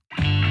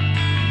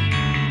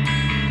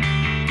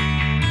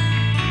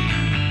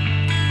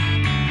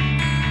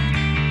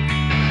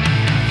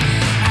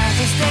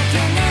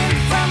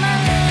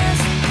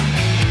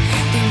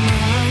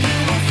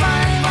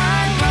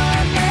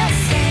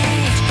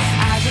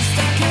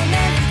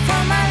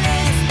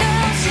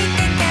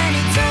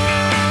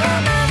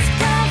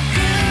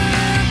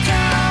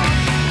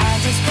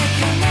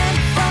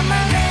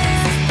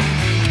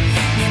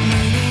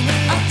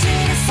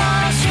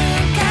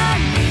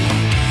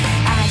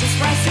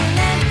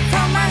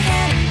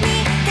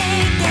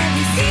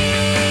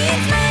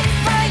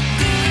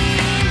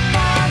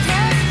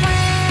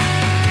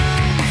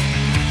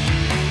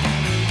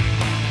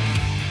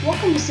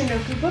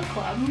Oku Book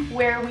Club,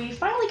 where we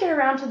finally get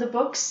around to the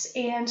books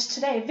and,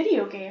 today,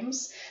 video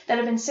games that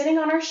have been sitting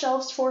on our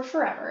shelves for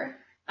forever.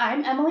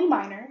 I'm Emily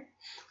Miner.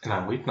 And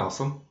I'm Wade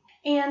Nelson.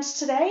 And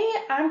today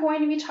I'm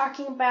going to be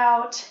talking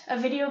about a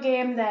video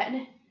game that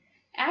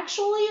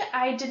actually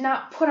I did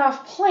not put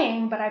off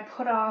playing, but I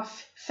put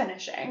off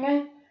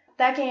finishing.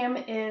 That game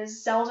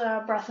is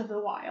Zelda Breath of the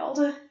Wild.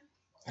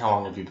 How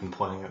long have you been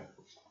playing it?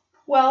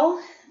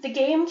 Well, the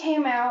game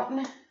came out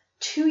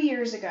 2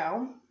 years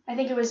ago. I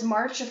think it was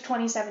March of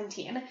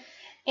 2017.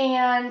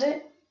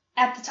 And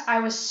at the time, I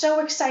was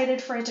so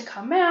excited for it to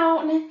come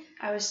out.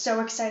 I was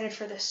so excited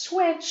for the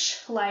Switch.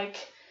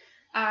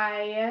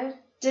 I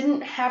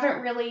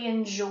haven't really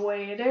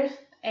enjoyed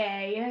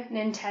a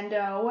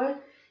Nintendo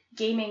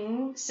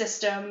gaming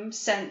system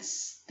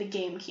since the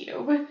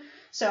GameCube.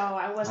 So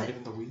I wasn't... Not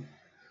even the Wii?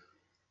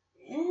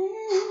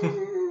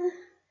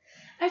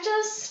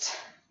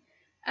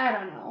 I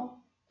don't know.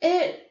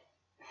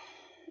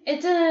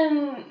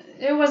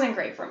 It wasn't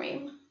great for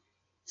me.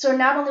 So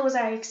not only was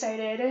I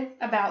excited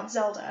about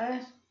Zelda,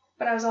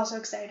 but I was also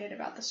excited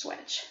about the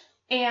Switch.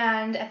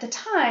 And at the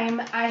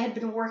time, I had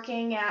been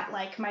working at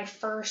my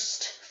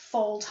first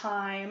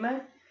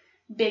full-time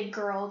big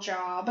girl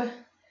job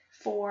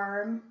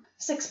for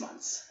 6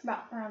 months,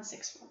 around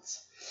 6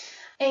 months.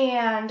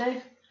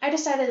 And I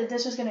decided that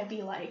this was going to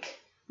be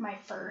my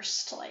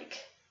first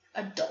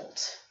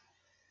adult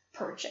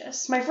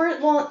purchase. My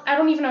first, well, I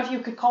don't even know if you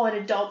could call it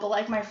adult,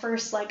 but my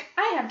first I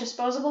have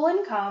disposable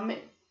income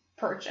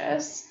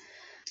purchase.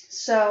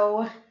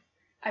 So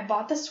I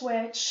bought the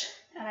Switch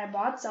and I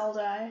bought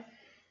Zelda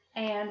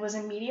and was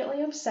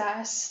immediately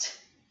obsessed.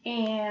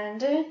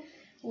 And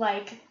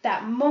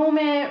that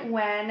moment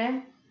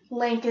when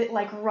Link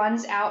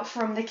runs out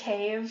from the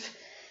cave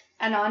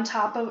and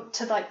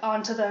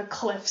onto the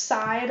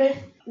cliffside,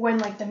 when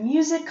the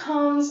music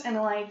comes and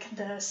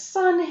the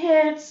sun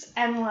hits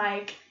and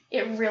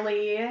it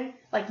really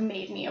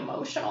made me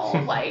emotional.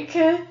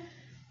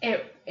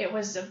 It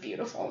was a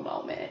beautiful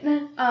moment.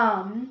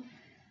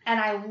 And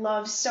I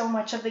love so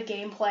much of the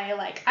gameplay.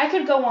 I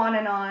could go on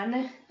and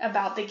on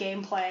about the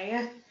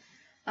gameplay.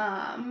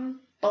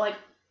 But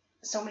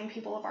so many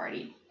people have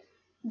already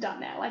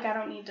done that. I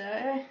don't need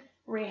to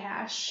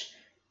rehash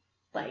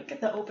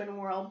the open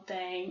world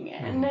thing,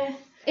 and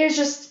it was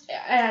just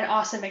an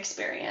awesome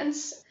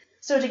experience.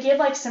 So to give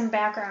some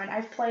background,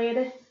 I've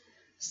played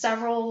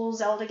several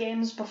Zelda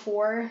games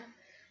before,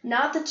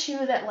 not the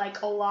two that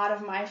a lot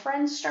of my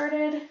friends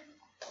started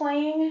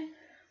playing,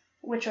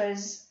 which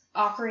was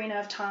Ocarina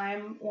of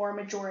Time or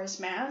Majora's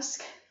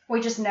Mask. We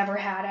just never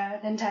had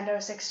a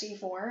Nintendo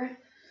 64,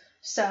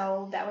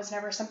 so that was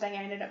never something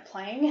I ended up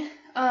playing.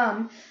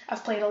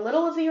 I've played a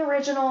little of the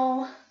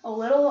original, a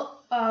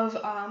little of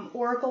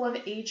Oracle of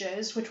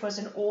Ages, which was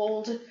an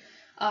old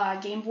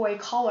Game Boy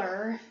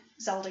Color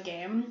Zelda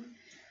game.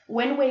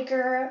 Wind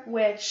Waker,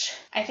 which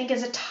I think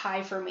is a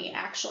tie for me,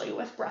 actually,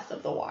 with Breath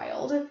of the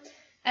Wild.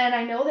 And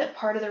I know that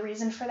part of the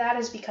reason for that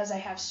is because I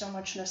have so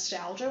much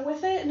nostalgia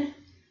with it.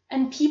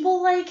 And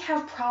people,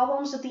 have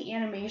problems with the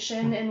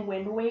animation in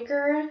Wind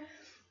Waker.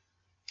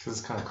 Because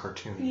it's kind of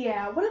cartoony.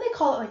 Yeah, what do they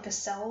call it? The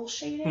cell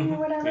shading or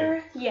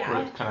whatever? Yeah.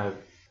 Where it kind of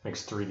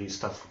makes 3D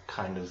stuff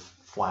kind of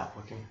flat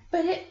looking.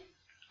 But it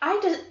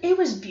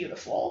was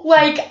beautiful.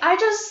 Anyone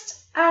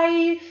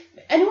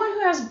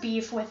who has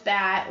beef with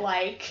that,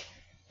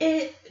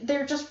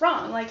 they're just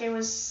wrong.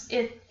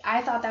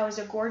 I thought that was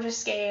a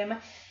gorgeous game.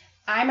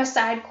 I'm a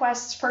side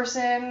quests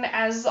person,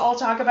 as I'll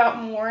talk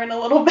about more in a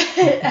little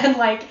bit, and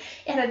it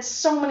had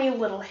so many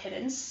little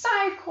hidden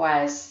side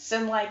quests,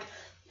 and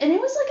it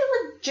was a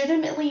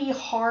legitimately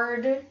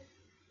hard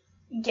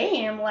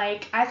game.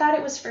 I thought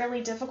it was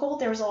fairly difficult.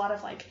 There was a lot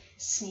of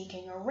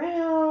sneaking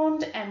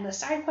around, and the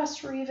side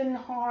quests were even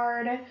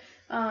hard,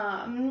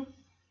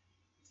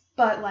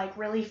 but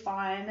really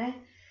fun.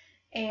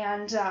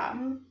 And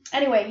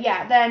anyway,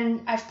 yeah,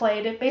 then I've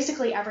played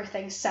basically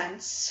everything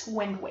since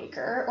Wind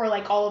Waker, or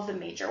all of the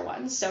major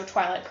ones. So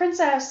Twilight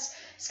Princess,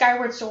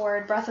 Skyward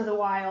Sword, Breath of the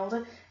Wild,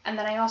 and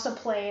then I also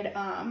played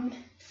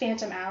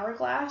Phantom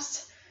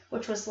Hourglass,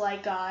 which was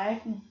a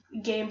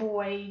Game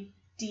Boy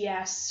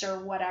DS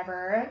or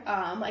whatever,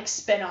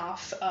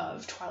 spin-off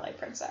of Twilight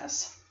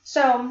Princess.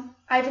 So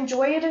I've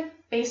enjoyed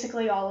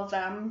basically all of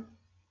them.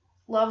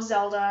 Love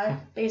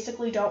Zelda,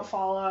 basically don't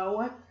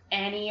follow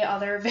any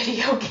other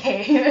video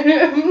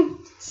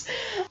games,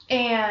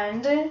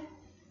 and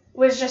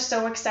was just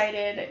so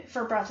excited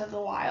for Breath of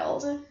the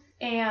Wild.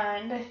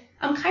 And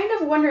I'm kind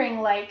of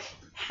wondering,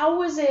 how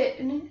was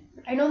it,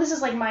 I know this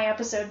is my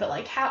episode,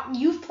 but how,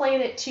 you've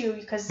played it too,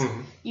 because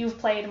you've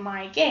played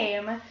my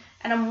game,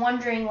 and I'm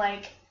wondering,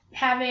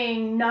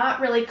 having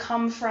not really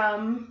come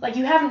from,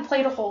 you haven't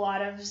played a whole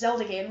lot of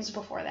Zelda games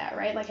before that,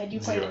 right? Had you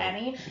played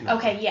any? No.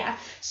 Okay, yeah.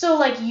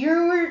 So,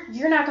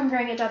 you're not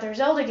comparing it to other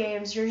Zelda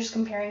games, you're just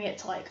comparing it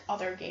to,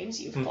 other games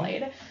you've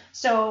played.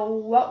 So,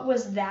 what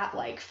was that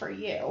like for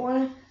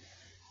you?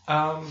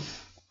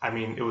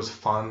 It was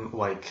fun.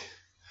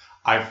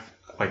 I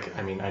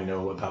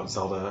know about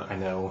Zelda. I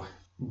know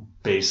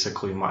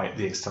basically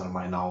the extent of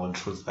my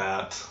knowledge was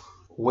that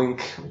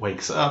Link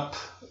wakes up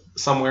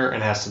somewhere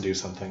and has to do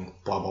something,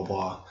 blah, blah,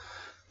 blah.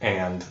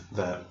 And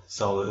that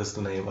Zelda is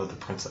the name of the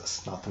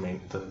princess, not the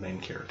main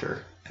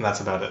character. And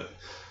that's about it.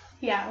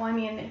 Yeah, well, I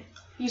mean,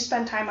 you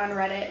spend time on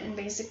Reddit,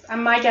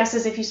 and my guess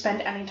is if you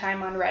spend any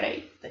time on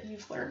Reddit, that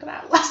you've learned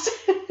that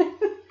lesson.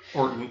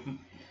 Or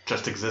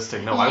just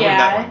existing. No, I learned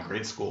that in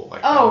grade school.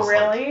 Like, oh,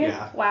 really? Like,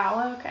 yeah.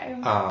 Wow, okay.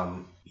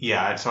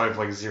 Yeah, so I have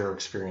like zero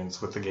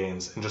experience with the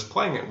games, and just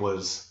playing it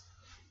was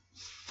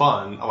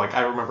fun. Like,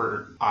 I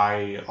remember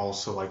I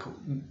also, like,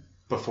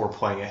 before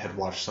playing it, had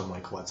watched some,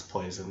 like, Let's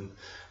Plays, and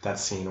that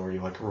scene where you,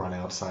 like, run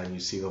outside and you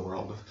see the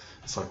world.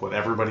 It's, like, what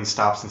everybody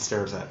stops and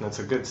stares at, and it's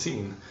a good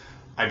scene.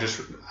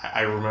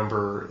 I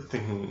remember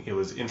thinking it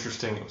was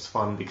interesting, it was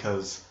fun,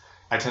 because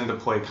I tend to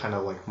play kind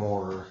of, like,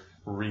 more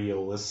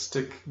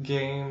realistic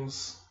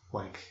games.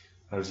 Like,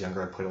 when I was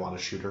younger, I played a lot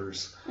of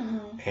shooters,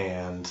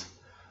 and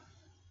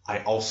I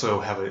also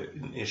have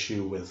an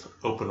issue with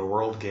open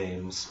world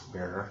games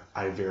where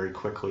I very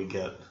quickly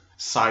get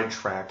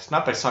sidetracked,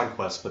 not by side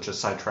quests, but just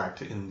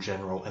sidetracked in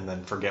general, and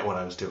then forget what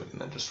I was doing and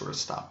then just sort of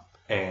stop.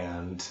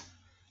 And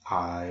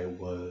I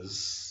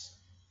was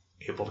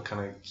able to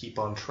kind of keep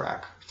on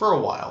track for a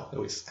while, at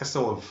least. I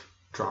still have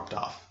dropped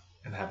off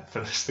and haven't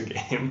finished the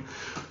game,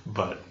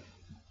 but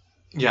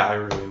yeah, I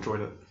really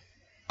enjoyed it.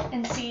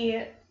 And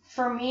see,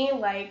 for me,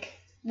 like,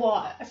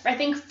 well, I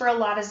think for a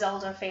lot of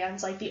Zelda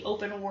fans, like, the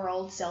open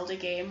world Zelda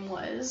game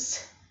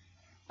was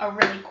a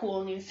really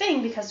cool new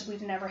thing because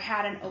we've never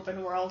had an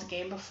open world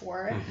game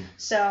before.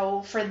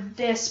 So for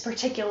this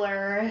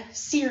particular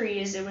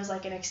series, it was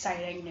like an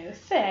exciting new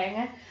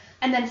thing.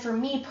 And then for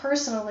me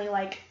personally,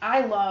 like,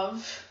 I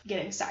love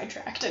getting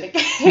sidetracked in a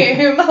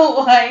game.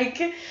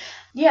 Like,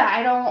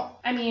 yeah,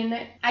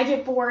 I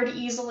get bored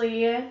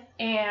easily,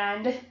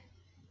 and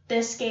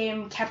this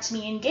game kept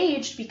me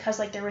engaged because,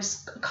 like, there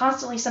was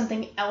constantly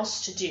something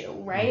else to do,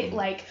 right?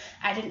 Like,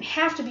 I didn't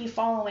have to be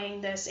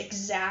following this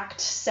exact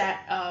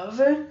set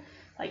of,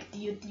 like,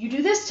 you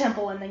do this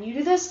temple, and then you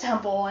do this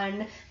temple,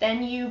 and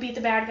then you beat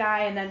the bad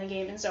guy, and then the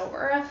game is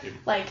over.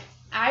 Like,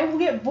 I will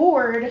get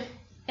bored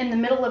in the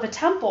middle of a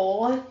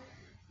temple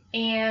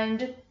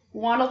and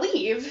want to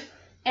leave.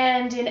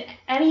 And in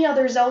any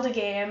other Zelda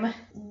game,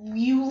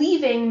 you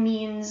leaving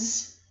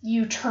means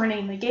you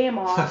turning the game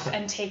off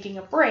and taking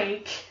a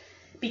break,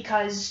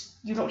 because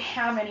you don't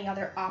have any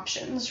other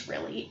options,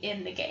 really,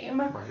 in the game.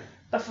 Right.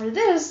 But for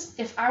this,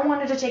 if I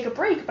wanted to take a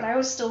break, but I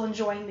was still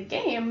enjoying the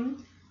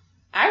game,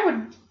 I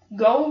would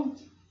go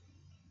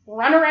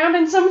run around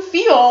in some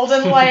field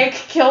and, like,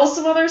 kill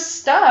some other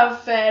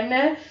stuff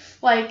and,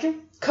 like,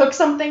 cook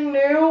something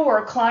new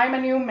or climb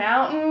a new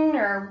mountain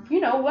or,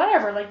 you know,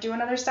 whatever, like, do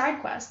another side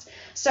quest.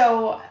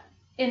 So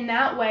in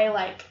that way,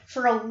 like,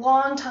 for a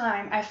long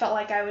time, I felt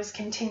like I was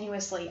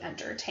continuously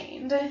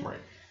entertained. Right.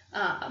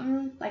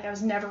 Like, I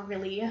was never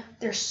really,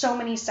 there's so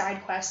many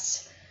side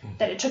quests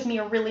that it took me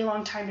a really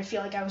long time to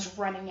feel like I was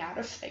running out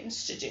of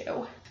things to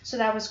do. So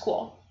that was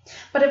cool.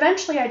 But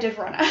eventually I did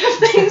run out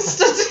of things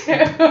to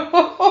do.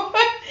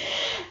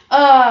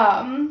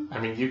 I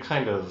mean, you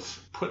kind of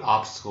put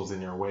obstacles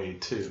in your way,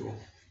 too.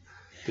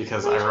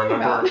 Because I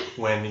remember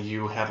when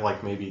you had,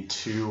 like, maybe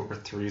 2 or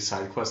 3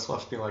 side quests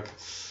left, being like,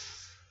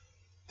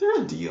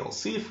 there's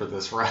DLC for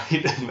this, right?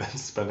 And then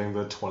spending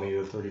the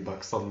 $20 to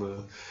 $30 on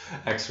the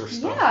extra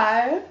stuff.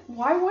 Yeah,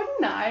 why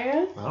wouldn't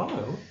I? I don't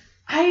know.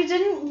 I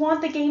didn't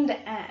want the game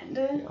to end.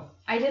 Yeah.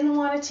 I didn't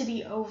want it to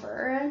be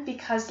over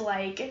because,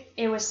 like,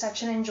 it was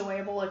such an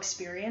enjoyable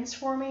experience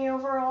for me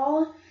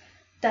overall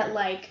that,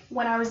 like,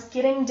 when I was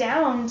getting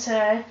down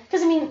to...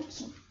 Because, I mean,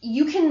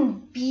 you can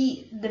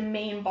beat the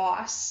main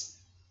boss.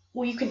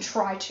 Well, you can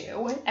try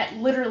to at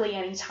literally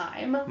any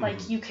time.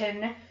 Like, you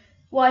can...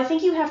 Well, I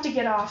think you have to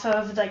get off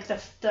of, like,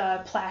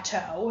 the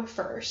plateau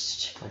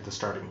first. Like the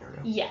starting area.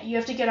 Yeah, you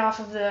have to get off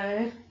of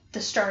the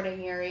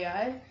starting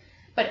area,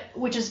 but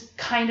which is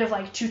kind of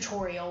like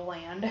tutorial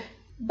land.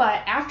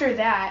 But after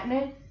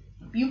that,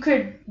 you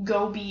could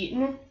go beat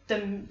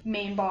the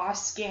main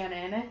boss,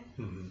 Ganon.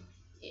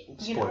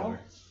 You know,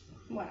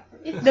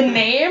 whatever. The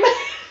name.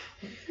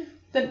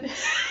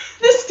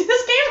 This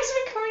game has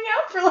been coming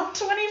out for like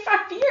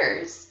 25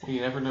 years.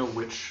 You never know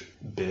which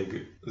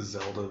big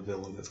Zelda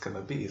villain it's going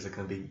to be. Is it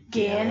going to be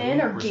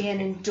Ganon or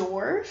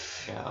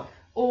Ganondorf? Yeah.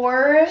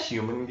 Or...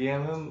 Human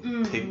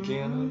Ganon? Pig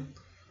Ganon?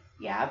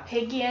 Yeah,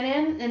 Pig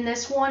Ganon. In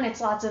this one,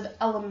 it's lots of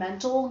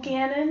elemental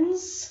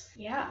Ganons.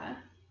 Yeah.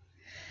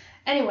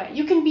 Anyway,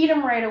 you can beat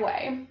him right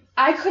away.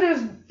 I could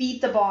have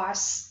beat the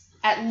boss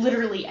at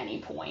literally any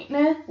point.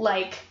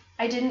 Like,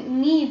 I didn't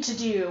need to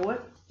do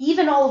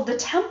even all of the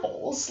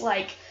temples.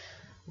 Like,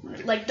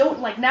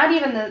 not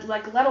even the,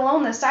 like, let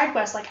alone the side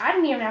quests. Like, I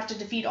didn't even have to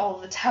defeat all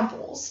of the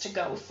temples to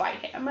go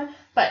fight him.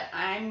 But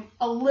I'm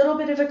a little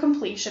bit of a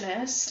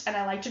completionist, and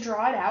I like to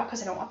draw it out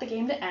because I don't want the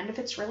game to end if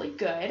it's really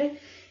good.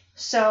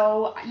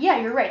 So, yeah,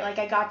 you're right. Like,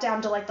 I got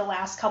down to, like, the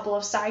last couple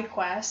of side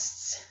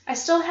quests. I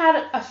still had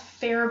a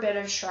fair bit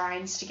of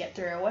shrines to get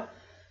through,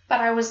 but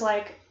I was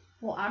like,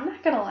 well, I'm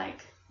not gonna, like,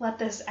 let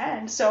this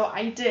end. So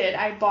I did.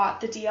 I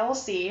bought the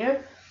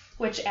DLC,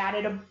 which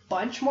added a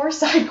bunch more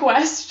side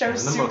quests. And a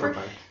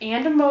motorbike.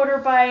 And a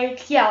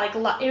motorbike. Yeah, like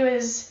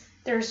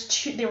there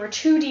were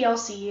 2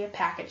 DLC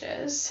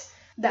packages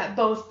that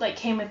both like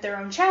came with their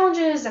own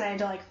challenges, and I had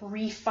to like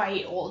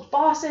refight old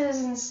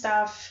bosses and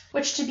stuff,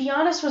 which to be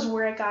honest was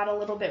where it got a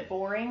little bit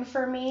boring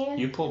for me.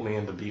 You pulled me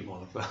in to beat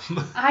one of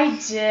them. I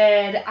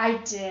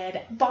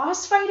did.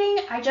 Boss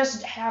fighting, I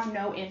just have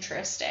no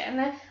interest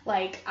in.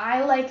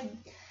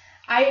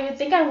 I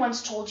think I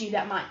once told you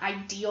that my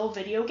ideal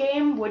video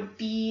game would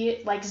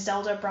be like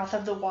Zelda Breath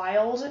of the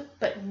Wild,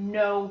 but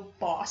no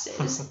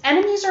bosses.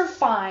 Enemies are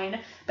fine,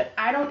 but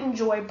I don't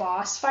enjoy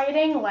boss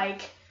fighting.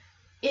 Like,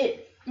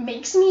 it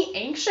makes me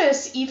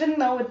anxious, even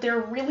though they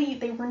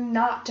were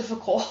not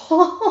difficult.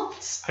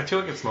 I feel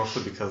like it's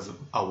mostly because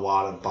a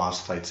lot of boss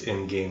fights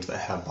in games that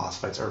have boss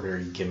fights are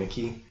very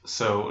gimmicky.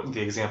 So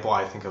the example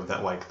I think of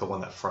that, like the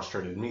one that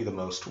frustrated me the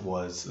most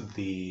was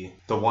the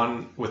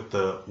one with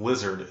the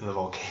lizard in the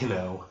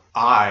volcano.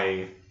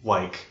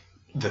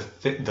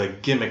 The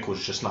gimmick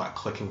was just not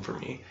clicking for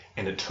me,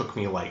 and it took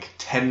me like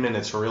 10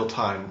 minutes real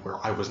time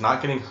where I was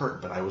not getting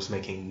hurt, but I was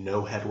making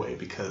no headway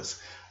because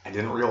I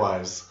didn't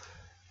realize,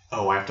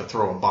 I have to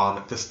throw a bomb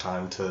at this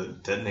time to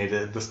detonate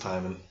it at this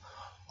time, and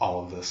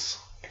all of this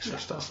extra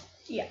stuff.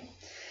 Yeah.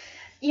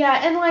 Yeah,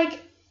 and like,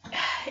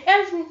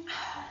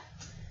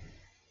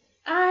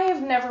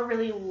 I've never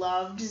really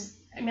loved,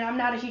 I'm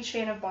not a huge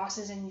fan of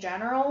bosses in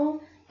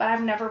general, but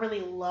I've never really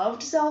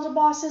loved Zelda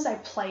bosses. I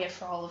play it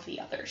for all of the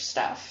other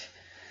stuff.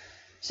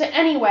 So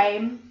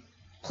anyway,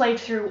 played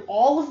through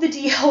all of the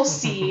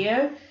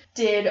DLC,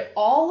 did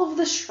all of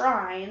the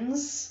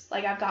shrines.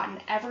 Like, I've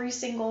gotten every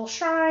single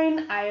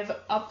shrine. I've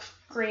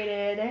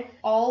upgraded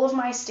all of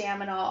my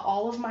stamina,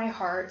 all of my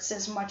hearts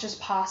as much as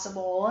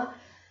possible.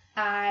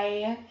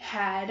 I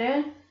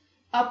had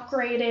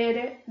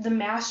upgraded the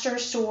Master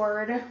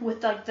Sword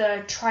with like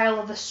the Trial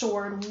of the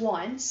Sword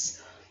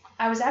once.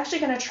 I was actually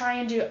going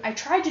to I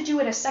tried to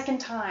do it a second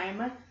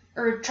time,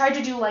 or tried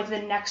to do like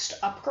the next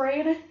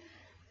upgrade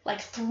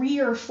like 3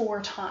 or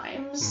 4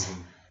 times.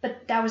 Mm-hmm.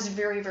 But that was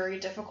very, very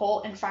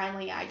difficult, and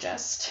finally I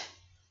just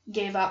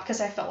gave up because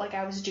I felt like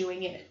I was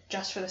doing it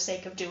just for the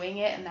sake of doing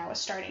it, and that was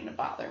starting to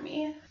bother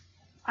me.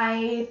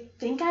 I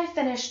think I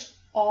finished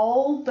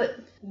all but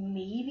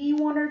maybe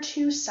 1 or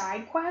 2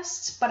 side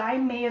quests, but I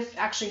may have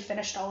actually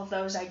finished all of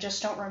those. I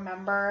just don't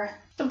remember.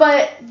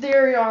 But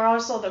there are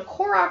also the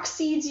Korok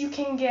seeds you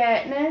can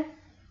get.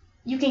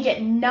 You can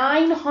get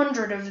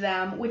 900 of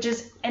them, which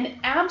is an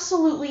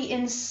absolutely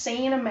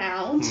insane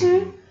amount.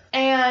 Mm-hmm.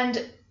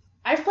 And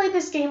I've played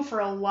this game for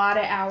a lot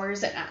of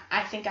hours, and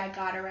I think I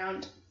got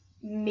around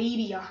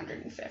maybe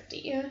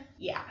 150.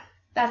 Yeah,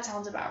 that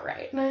sounds about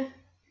right. And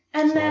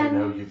so then I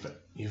know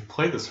you've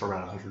played this for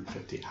around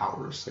 150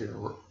 hours, so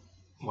you're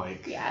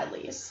like, yeah, at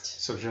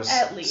least. So just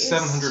at least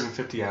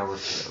 750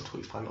 hours to go until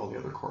we find all the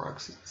other Korok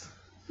seeds.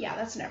 Yeah,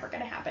 that's never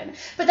going to happen.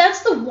 But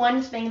that's the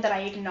one thing that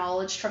I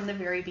acknowledged from the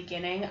very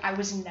beginning. I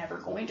was never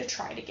going to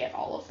try to get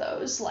all of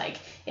those. Like,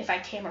 if I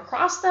came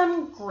across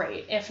them,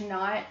 great. If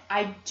not,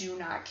 I do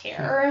not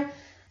care.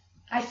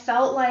 I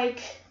felt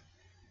like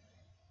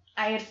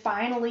I had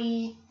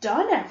finally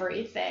done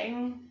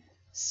everything.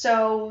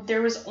 So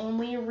there was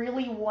only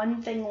really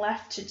one thing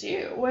left to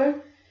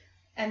do,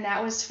 and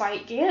that was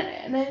fight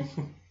Ganon.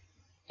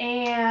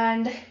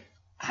 And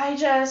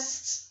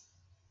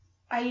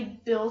I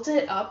built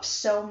it up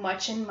so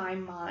much in my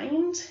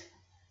mind.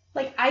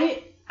 Like,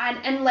 I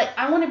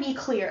want to be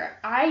clear.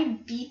 I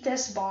beat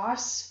this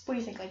boss, what do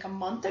you think, like a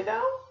month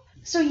ago?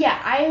 So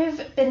yeah,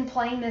 I've been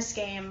playing this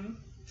game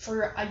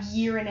for a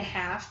year and a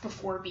half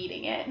before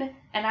beating it,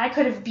 and I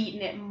could have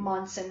beaten it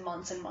months and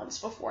months and months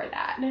before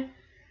that.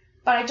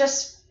 But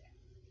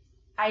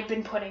I'd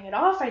been putting it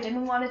off. I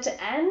didn't want it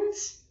to end.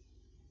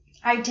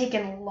 I'd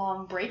taken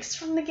long breaks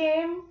from the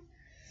game.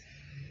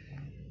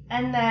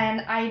 And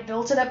then I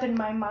built it up in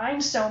my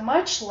mind so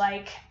much,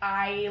 like,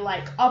 I,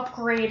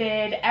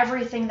 upgraded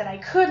everything that I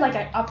could. Like,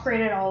 I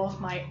upgraded all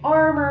of my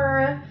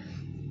armor,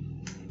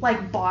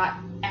 bought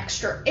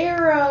extra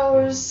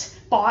arrows,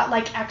 bought,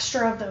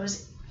 extra of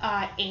those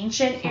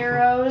ancient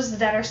arrows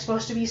that are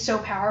supposed to be so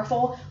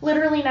powerful.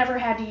 Literally never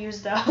had to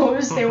use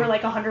those. They were,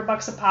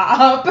 $100 a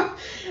pop.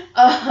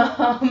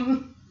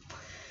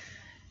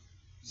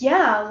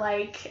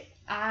 Yeah,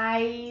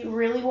 I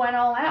really went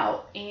all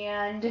out,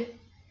 and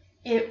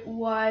it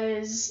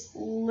was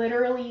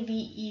literally the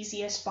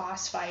easiest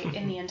boss fight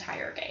in the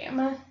entire game.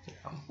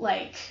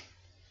 Yeah.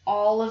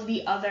 All of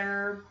the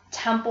other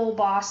temple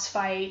boss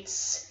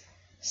fights,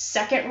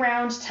 second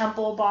round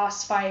temple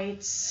boss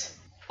fights,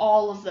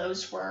 all of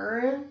those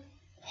were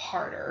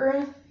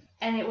harder.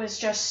 And it was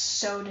just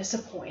so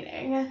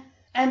disappointing.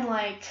 And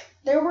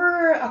there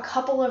were a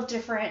couple of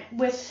different,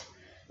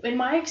 in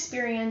my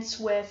experience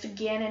with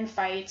Ganon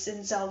fights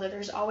in Zelda,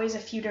 there's always a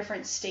few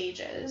different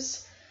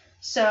stages.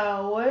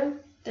 So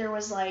there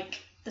was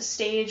the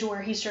stage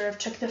where he sort of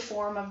took the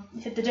form of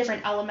the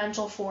different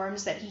elemental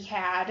forms that he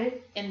had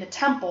in the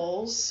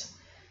temples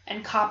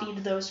and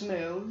copied those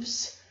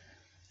moves.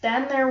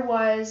 Then there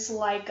was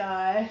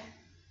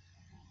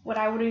what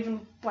I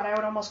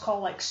would almost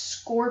call like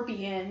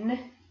Scorpion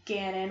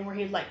Ganon, where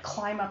he'd like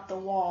climb up the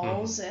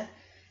walls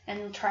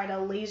and try to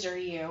laser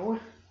you,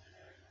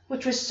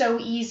 which was so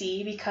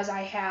easy because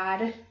I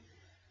had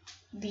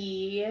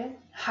the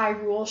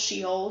Hyrule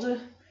Shield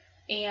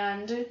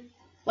and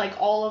like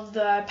all of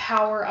the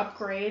power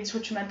upgrades,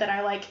 which meant that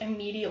I like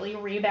immediately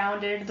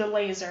rebounded the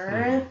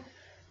laser.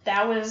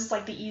 That was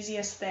like the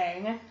easiest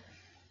thing.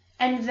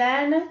 And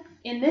then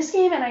in this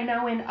game, and I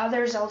know in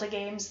other Zelda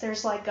games,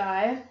 there's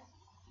the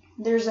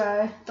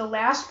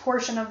last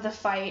portion of the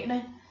fight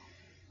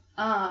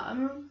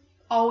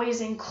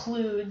always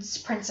includes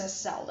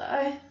Princess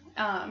Zelda.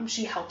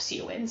 She helps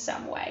you in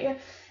some way.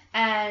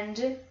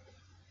 And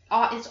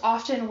it's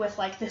often with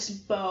like this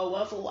bow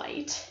of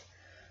light.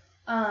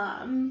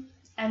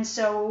 And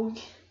so,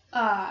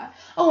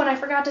 and I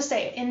forgot to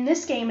say, in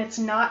this game, it's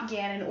not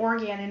Ganon or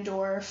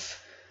Ganondorf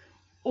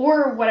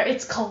or whatever,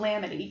 it's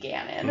Calamity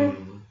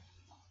Ganon.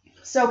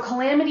 So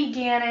Calamity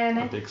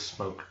Ganon... A big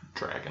smoke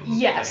dragon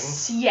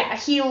Yes, thing. Yeah,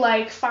 he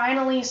like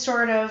finally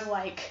sort of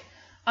like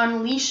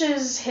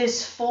unleashes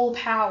his full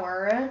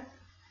power,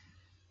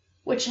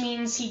 which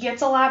means he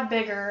gets a lot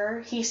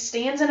bigger, he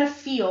stands in a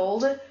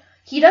field,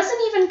 he doesn't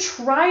even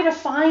try to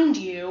find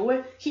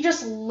you, he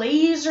just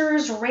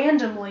lasers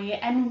randomly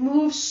and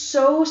moves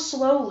so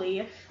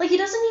slowly, like he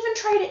doesn't even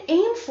try to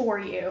aim for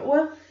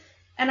you,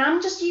 and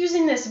I'm just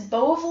using this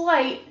bow of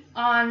light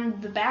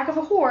on the back of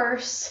a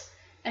horse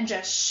and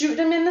just shoot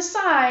him in the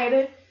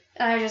side.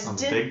 And I just on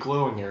the big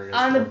glowing areas.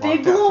 On the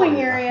big glowing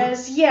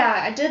areas, yeah.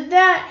 I did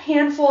that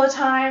handful of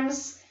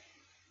times,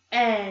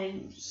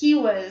 and he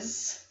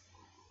was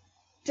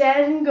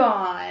dead and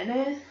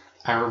gone.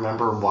 I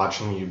remember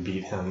watching you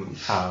beat him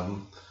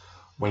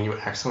when you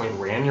accidentally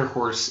ran your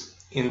horse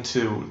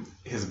into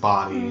his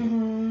body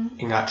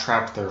and got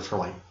trapped there for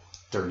like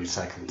 30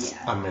 seconds,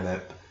 a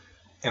minute,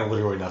 and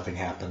literally nothing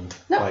happened.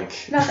 No,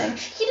 nothing.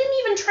 He didn't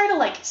even try to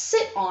like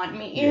sit on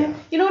me. Yeah.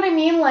 You know what I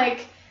mean?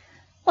 Like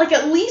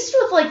at least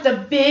with like the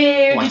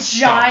big like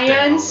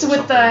giants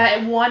with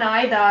the one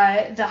eye,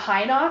 the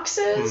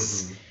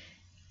Hinoxes,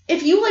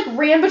 if you like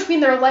ran between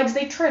their legs,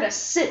 they'd try to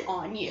sit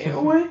on you,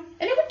 and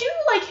it would do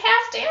like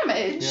half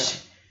damage. Yeah.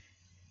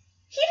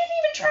 He didn't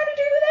even try to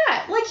do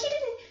that. Like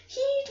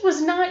he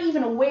was not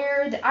even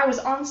aware that I was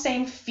on the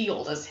same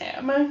field as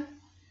him,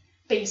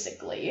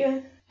 basically.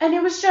 And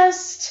it was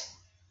just,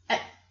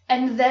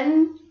 and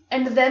then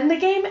the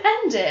game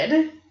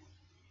ended.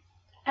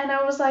 And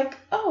I was like,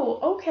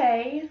 oh,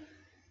 okay.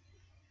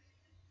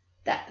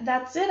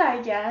 That's it,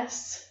 I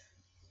guess.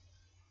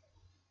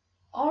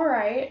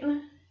 Alright.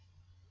 And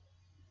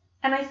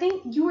I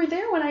think you were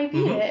there when I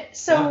beat it.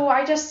 So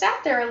I just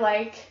sat there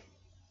like,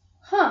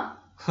 huh.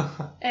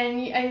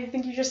 And I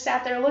think you just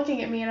sat there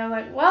looking at me, and I'm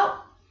like,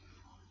 well,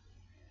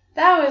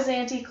 that was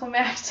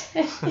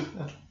anticlimactic.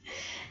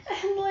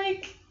 And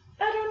like,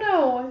 I don't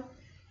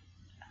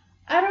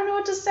know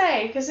what to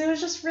say, because it was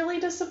just really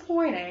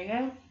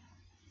disappointing.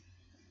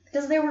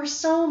 Because there were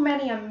so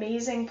many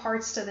amazing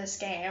parts to this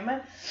game.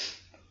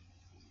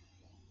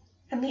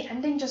 And the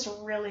ending just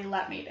really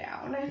let me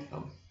down.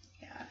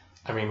 Yeah.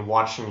 I mean,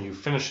 watching you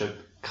finish it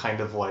kind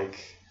of like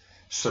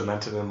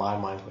cemented in my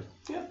mind, like,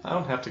 yeah, I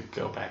don't have to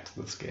go back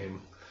to this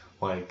game.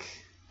 Like,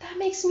 that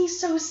makes me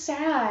so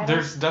sad.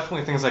 There's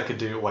definitely things I could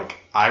do. Like,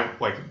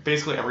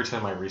 basically every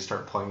time I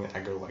restart playing it, I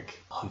go like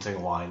hunting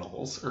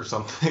Lynels or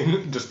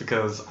something, just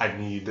because I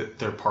need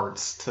their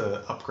parts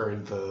to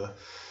upgrade the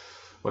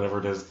whatever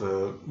it is,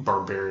 the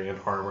barbarian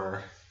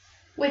armor.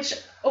 Which,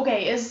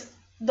 okay, is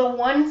the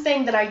one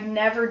thing that I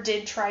never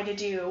did try to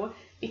do,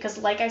 because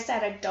like I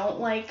said, I don't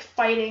like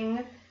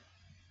fighting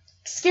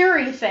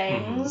scary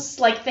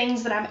things, like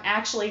things that I'm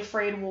actually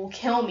afraid will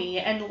kill me,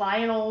 and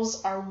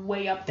Lynels are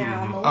way up there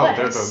on the list. Oh,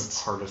 they're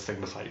the hardest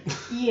thing to fight.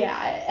 Yeah,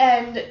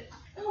 and...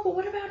 Oh, but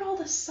what about all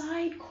the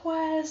side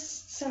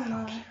quests? And I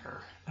don't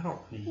care. I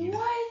don't read.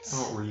 What?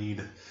 I don't read.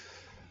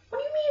 What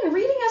do you mean?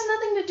 Reading has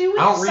nothing to do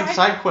with I don't read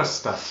side quest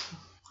stuff.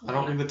 I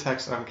don't read the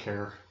text. I don't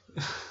care.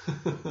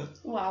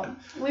 Well,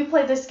 we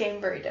play this game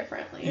very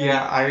differently.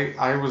 Yeah,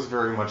 I was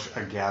very much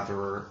a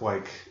gatherer.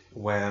 Like,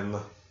 when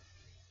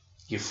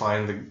you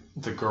find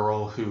the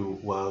girl who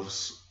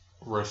loves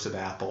roasted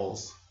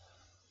apples,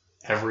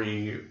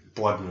 every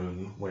blood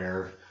moon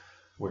where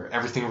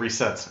everything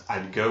resets,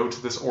 I'd go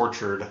to this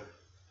orchard,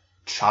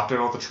 chop down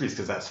all the trees,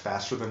 because that's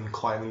faster than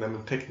climbing them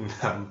and picking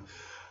them,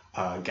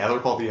 gather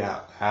up all the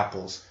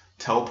apples,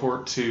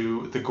 teleport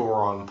to the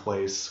Goron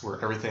place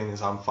where everything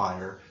is on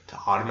fire to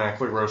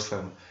automatically roast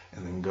them,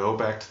 and then go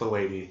back to the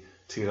lady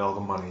to get all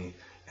the money.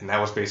 And that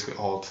was basically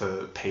all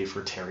to pay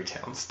for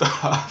Terrytown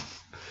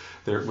stuff,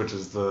 which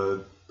is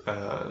the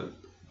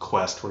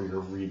quest where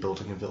you're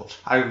rebuilding a village.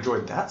 I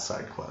enjoyed that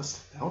side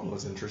quest. That one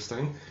was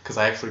interesting, because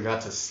I actually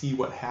got to see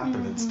what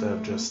happened instead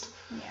of just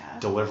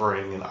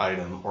delivering an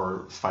item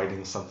or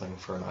fighting something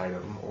for an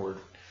item or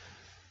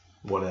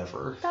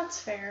whatever.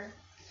 That's fair.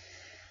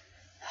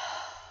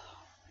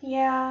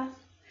 Yeah.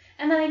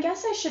 And then I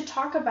guess I should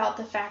talk about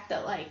the fact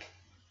that, like,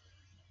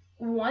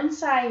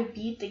 once I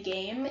beat the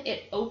game,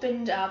 it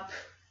opened up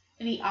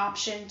the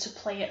option to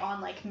play it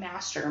on like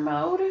master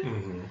mode,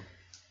 Mm-hmm.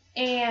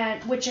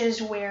 and which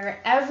is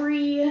where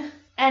every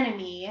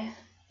enemy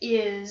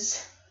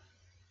is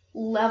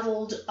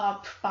leveled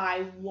up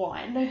by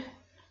 1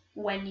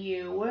 when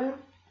you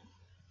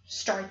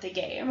start the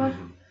game.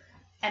 Mm-hmm.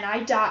 And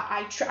I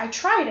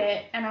tried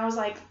it, and I was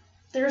like,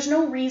 there's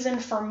no reason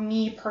for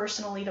me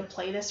personally to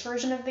play this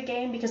version of the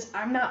game because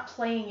I'm not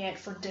playing it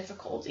for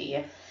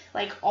difficulty.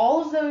 Like,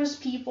 all of those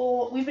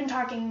people, we've been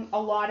talking a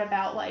lot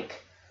about,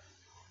 like,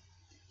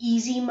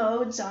 easy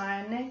modes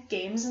on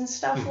games and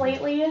stuff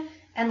lately,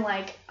 and,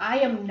 like, I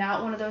am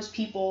not one of those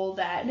people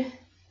that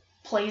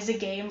plays a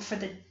game for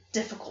the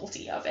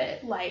difficulty of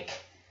it. Like,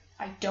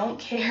 I don't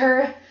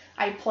care.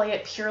 I play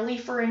it purely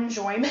for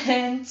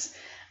enjoyment.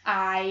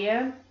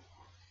 I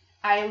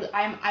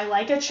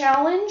like a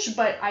challenge,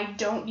 but I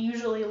don't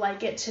usually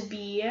like it to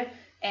be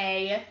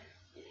a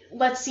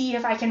let's see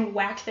if I can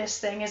whack this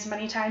thing as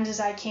many times as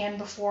I can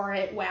before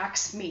it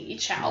whacks me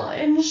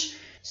challenge. Right.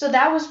 So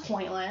that was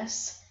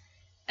pointless.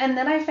 And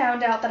then I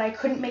found out that I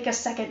couldn't make a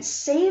second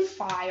save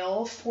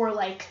file for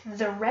like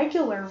the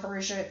regular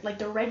version, like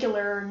the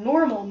regular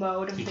normal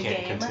mode of the game. You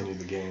can't continue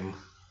the game.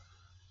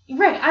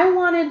 Right. I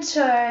wanted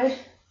to,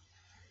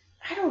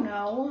 I don't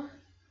know.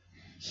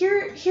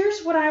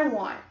 Here's what I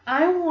want.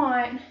 I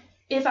want,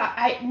 if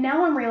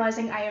now I'm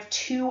realizing I have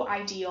 2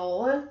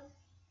 ideal,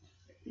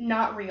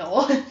 not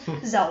real,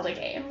 Zelda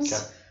games.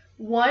 Okay.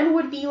 One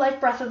would be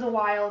like Breath of the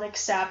Wild,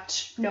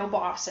 except no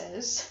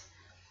bosses.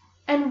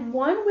 And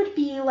one would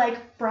be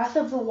like Breath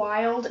of the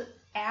Wild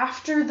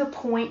after the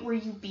point where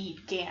you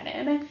beat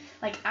Ganon.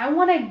 Like, I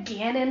want a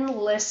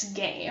Ganon-less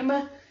game.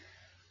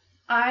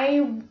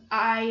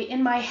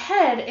 In my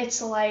head,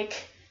 it's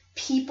like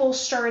people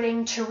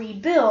starting to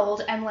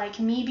rebuild and like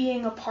me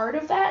being a part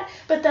of that,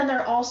 but then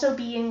there also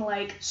being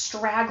like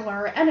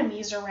straggler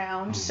enemies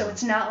around, so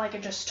it's not like a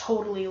just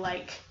totally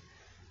like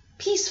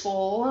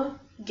peaceful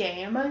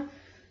game.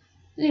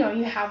 You know,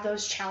 you have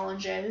those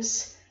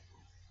challenges,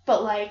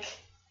 but like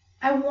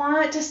I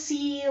want to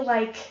see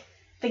like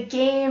the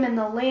game and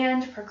the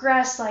land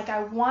progress. Like,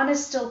 I want to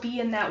still be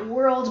in that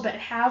world but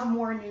have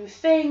more new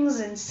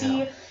things and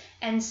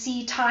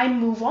see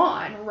time move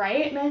on,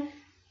 right?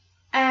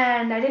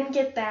 And I didn't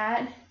get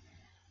that.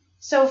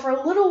 So for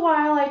a little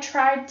while I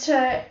tried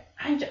to,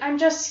 I'm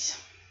just,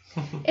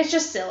 it's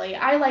just silly.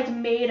 I like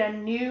made a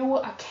new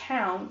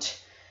account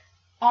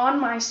on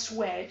my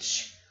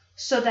Switch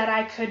so that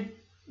I could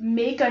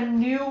make a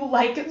new,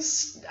 like,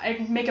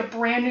 I make a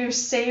brand new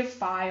save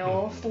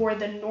file for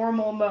the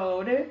normal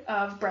mode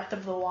of Breath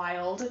of the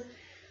Wild.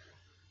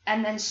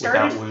 And then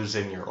started... Without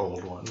losing your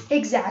old one.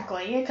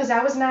 Exactly, because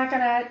I was not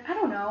gonna, I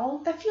don't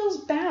know, that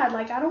feels bad.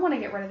 Like, I don't want to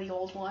get rid of the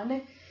old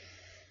one.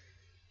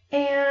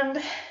 And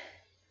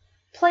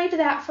played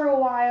that for a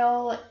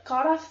while,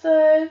 got off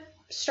the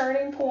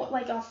starting point,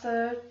 like off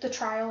the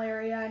trial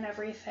area and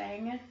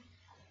everything.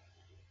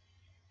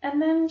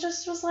 And then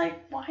just was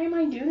like, why am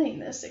I doing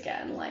this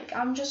again? Like,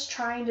 I'm just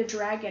trying to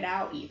drag it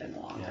out even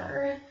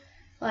longer. Yeah.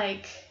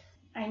 Like,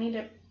 I need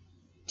to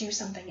do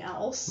something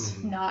else,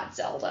 not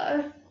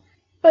Zelda.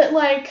 But,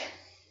 like,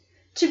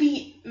 to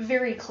be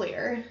very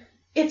clear,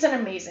 it's an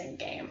amazing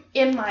game,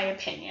 in my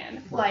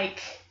opinion. Right.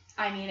 Like,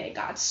 I mean, it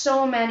got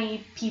so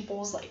many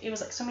people's, like, it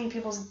was like so many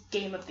people's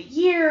game of the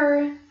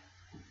year.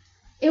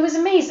 It was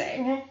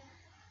amazing.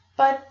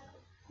 But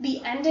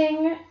the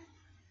ending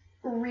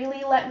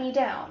really let me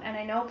down. And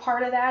I know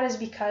part of that is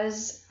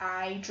because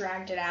I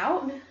dragged it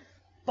out.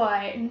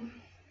 But it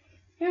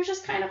was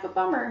just kind of a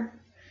bummer.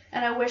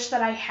 And I wish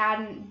that I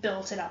hadn't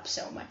built it up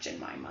so much in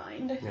my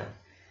mind. Yeah.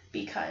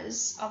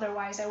 Because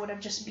otherwise I would have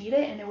just beat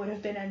it and it would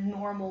have been a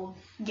normal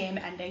game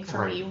ending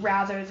for me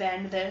rather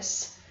than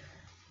this,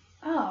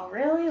 oh,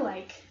 really?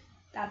 Like,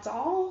 that's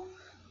all?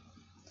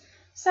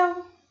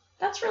 So,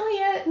 that's really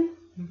it.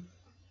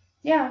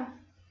 Yeah.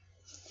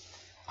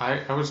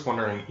 I was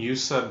wondering, you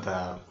said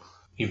that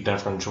you've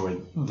never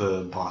enjoyed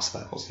the boss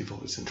battles. You've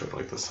always enjoyed,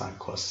 like, the side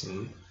quests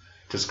and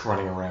just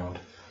running around.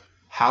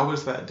 How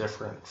is that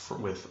different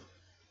with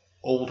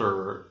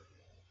older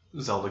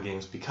Zelda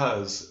games,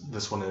 because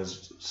this one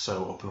is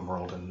so open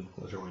world and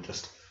literally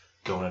just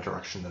go in a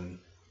direction and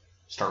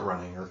start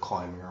running or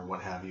climbing or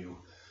what have you?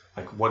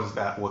 Like, what does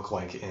that look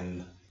like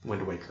in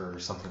Wind Waker or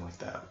something like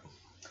that?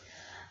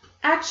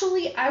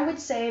 Actually, I would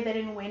say that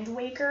in Wind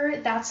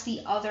Waker, that's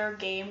the other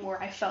game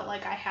where I felt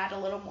like I had a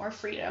little more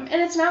freedom.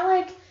 And it's not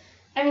like,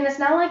 I mean, it's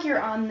not like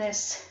you're on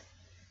this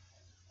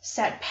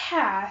set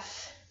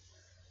path,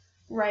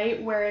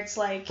 right, where it's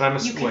like,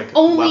 you can like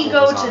only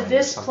go to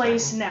this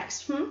place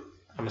next.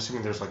 I'm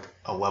assuming there's like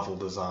a level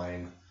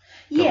design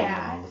going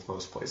on with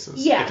most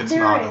places. Yeah, if it's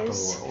not open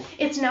world.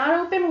 It's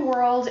not open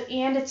world,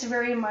 and it's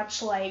very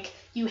much like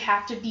you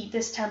have to beat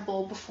this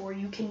temple before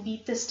you can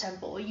beat this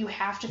temple. You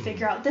have to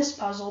figure out this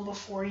puzzle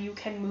before you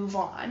can move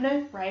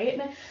on, right?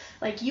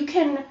 Like, you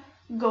can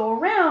go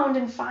around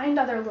and find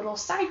other little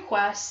side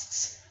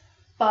quests,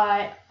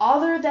 but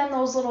other than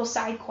those little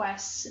side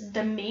quests,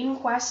 the main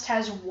quest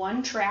has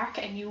one track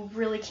and you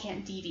really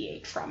can't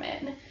deviate from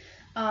it.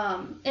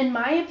 In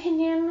my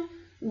opinion,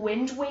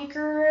 Wind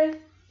Waker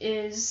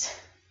is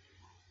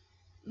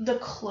the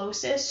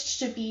closest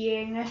to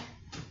being...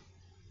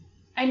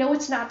 I know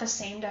it's not the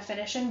same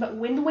definition, but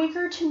Wind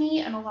Waker to me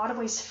in a lot of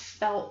ways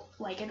felt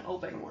like an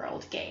open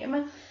world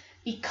game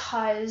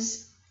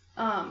because,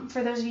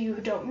 for those of you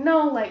who don't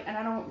know, like, and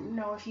I don't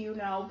know if you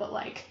know, but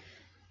like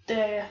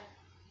the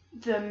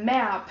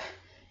map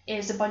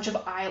is a bunch of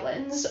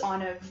islands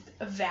on a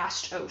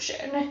vast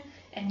ocean,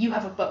 and you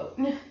have a boat,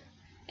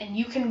 and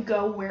you can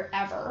go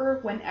wherever,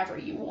 whenever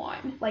you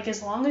want. Like,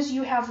 as long as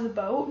you have the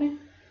boat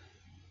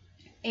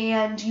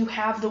and you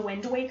have the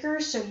Wind Waker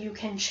so you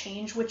can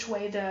change which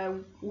way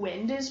the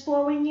wind is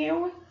blowing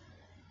you,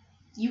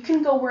 you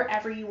can go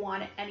wherever you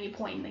want at any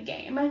point in the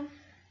game.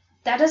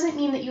 That doesn't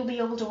mean that you'll be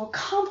able to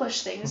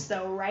accomplish things,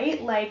 though,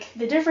 right? Like,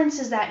 the difference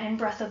is that in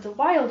Breath of the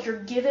Wild,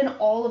 you're given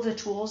all of the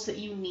tools that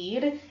you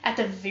need at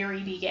the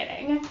very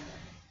beginning.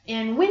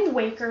 In Wind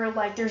Waker,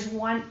 like, I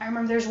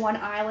remember there's one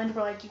island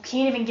where, like, you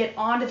can't even get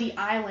onto the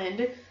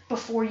island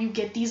before you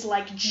get these,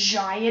 like,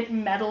 giant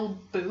metal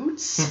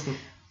boots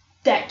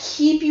that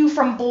keep you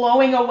from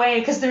blowing away,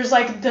 because there's,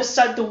 like,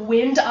 the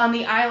wind on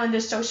the island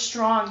is so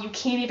strong, you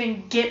can't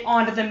even get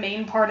onto the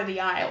main part of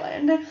the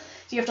island.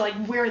 So you have to,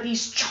 like, wear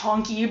these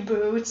chunky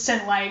boots,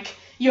 and, like,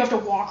 you have to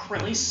walk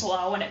really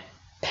slow, and it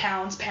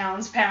pounds.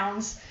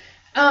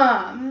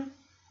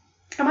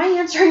 Am I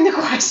answering the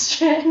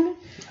question?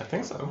 I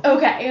think so.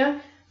 Okay.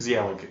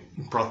 Yeah, like,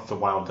 Breath of the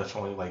Wild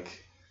definitely,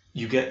 like,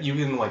 you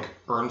can, like,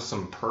 earn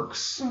some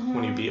perks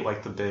when you beat,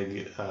 like, the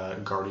big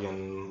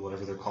guardian,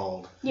 whatever they're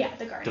called. Yeah,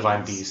 the guardians.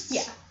 Divine beasts.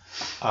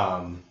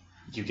 Yeah.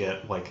 You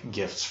get, like,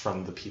 gifts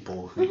from the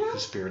people who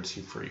spirits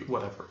you for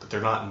whatever, but they're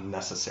not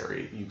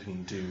necessary. You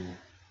can do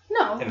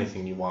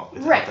anything you want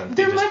without them.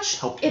 They just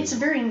help you. It's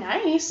very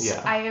nice.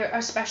 Yeah. I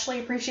especially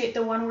appreciate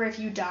the one where if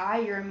you die,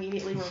 you're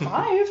immediately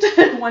revived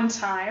at one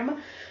time.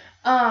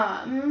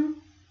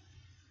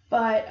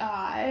 But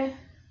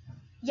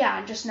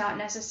yeah, just not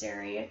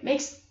necessary. It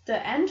makes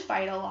the end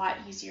fight a lot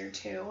easier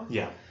too.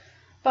 Yeah.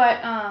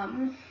 But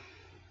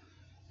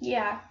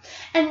yeah.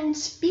 And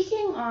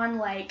speaking on,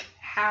 like,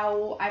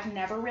 how I've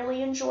never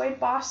really enjoyed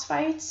boss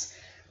fights,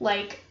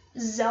 like,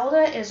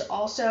 Zelda is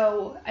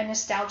also a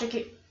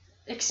nostalgic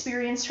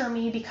experience for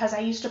me because I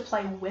used to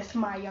play with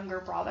my younger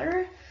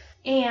brother,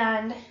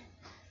 and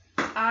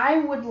I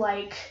would,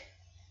 like,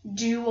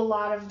 do a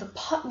lot of the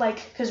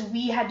because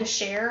we had to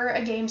share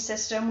a game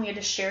system, we had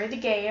to share the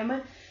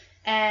game,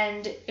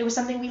 and it was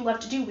something we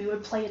loved to do. We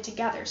would play it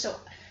together, so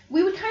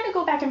we would kind of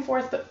go back and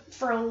forth, but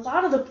for a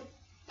lot of the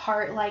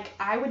part, like,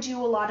 I would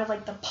do a lot of,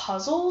 like, the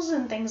puzzles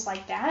and things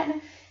like that,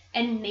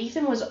 and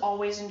Nathan was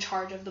always in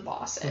charge of the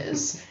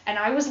bosses, and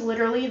I was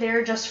literally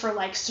there just for,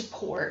 like,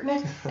 support.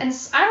 And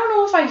I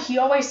don't know if he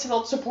always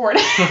felt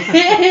supported,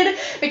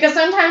 because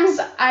sometimes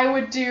I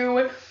would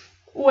do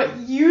what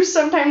you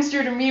sometimes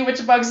do to me,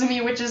 which bugs me,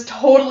 which is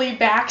totally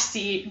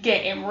backseat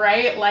game,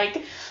 right?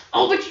 Like,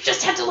 oh, but you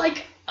just had to,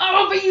 like,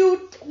 oh,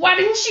 but why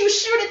didn't you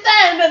shoot it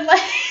then? And,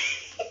 like,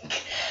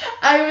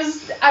 I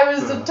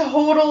was a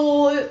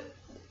total,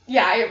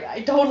 yeah,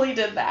 I totally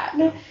did that.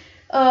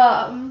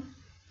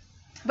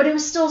 But it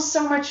was still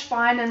so much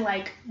fun, and,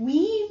 like,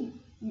 he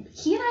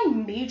and I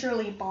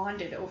majorly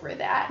bonded over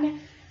that.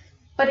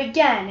 But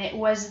again, it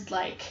was,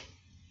 like,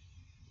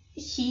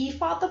 he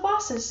fought the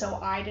bosses, so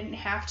I didn't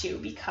have to,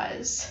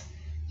 because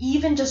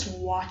even just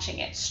watching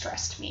it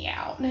stressed me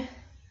out.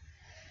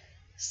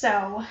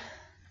 So,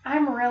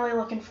 I'm really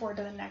looking forward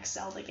to the next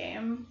Zelda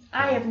game.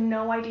 I have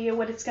no idea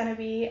what it's going to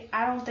be.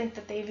 I don't think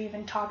that they've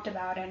even talked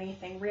about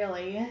anything,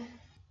 really.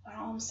 But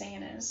all I'm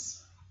saying is,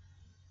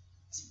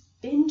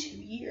 been 2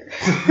 years.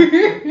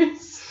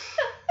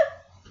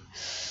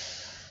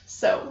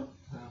 So,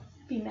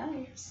 it'd be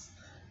nice.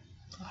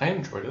 I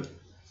enjoyed it.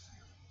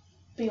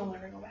 But you'll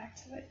never go back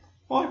to it.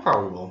 Well, I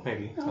probably will,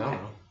 maybe. Okay. I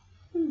don't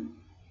know.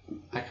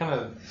 I kind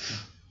of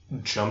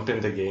jump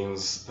into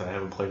games that I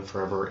haven't played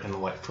forever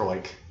and, like, for,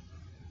 like,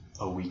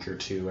 a week or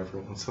two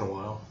every once in a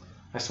while.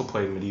 I still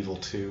play Medieval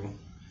 2,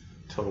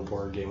 total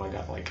board game I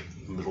got, like,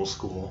 middle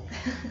school,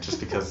 just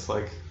because,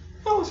 like,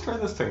 oh, let's try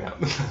this thing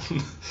out.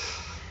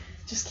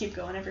 Just keep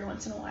going every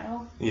once in a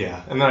while.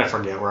 Yeah, and then I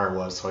forget where I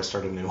was, so I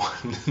start a new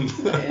one.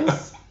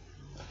 Nice.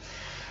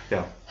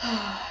 Yeah.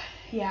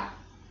 Yeah.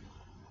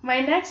 My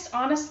next,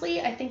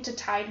 honestly, I think to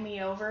tide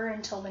me over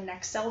until the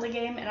next Zelda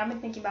game, and I've been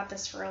thinking about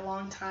this for a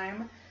long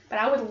time, but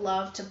I would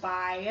love to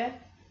buy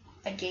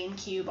a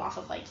GameCube off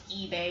of, like,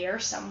 eBay or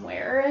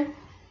somewhere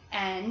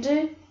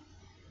and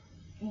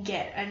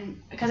get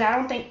because I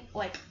don't think,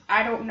 like,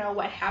 I don't know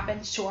what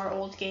happened to our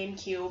old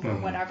GameCube or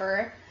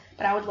whatever,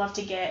 but I would love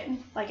to get,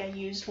 like, a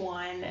used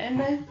one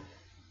and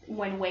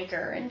Wind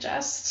Waker and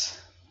just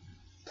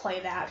play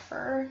that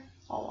for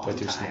a long time.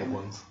 Play 2 small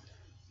ones.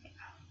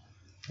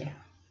 Yeah.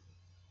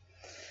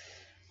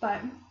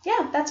 But,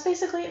 yeah, that's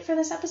basically it for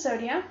this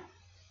episode, yeah?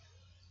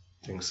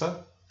 Think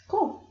so.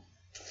 Cool.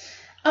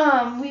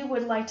 We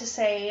would like to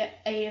say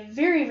a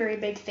very, very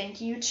big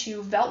thank you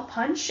to Velt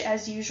Punch,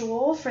 as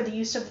usual, for the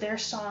use of their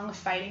song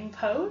Fighting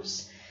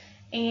Pose.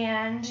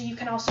 And you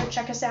can also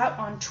check us out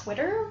on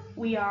Twitter.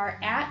 We are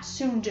at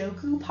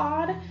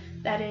SundokuPod.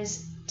 That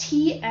is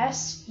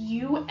TSUNDOKU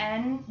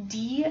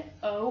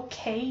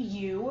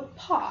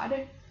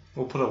pod.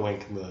 We'll put a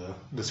link in the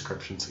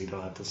description so you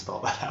don't have to spell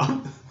that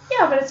out.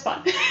 Yeah, but it's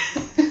fun.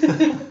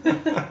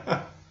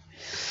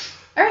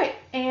 All right,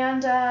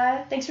 and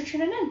thanks for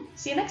tuning in.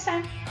 See you next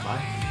time.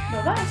 Bye.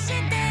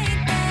 Bye-bye.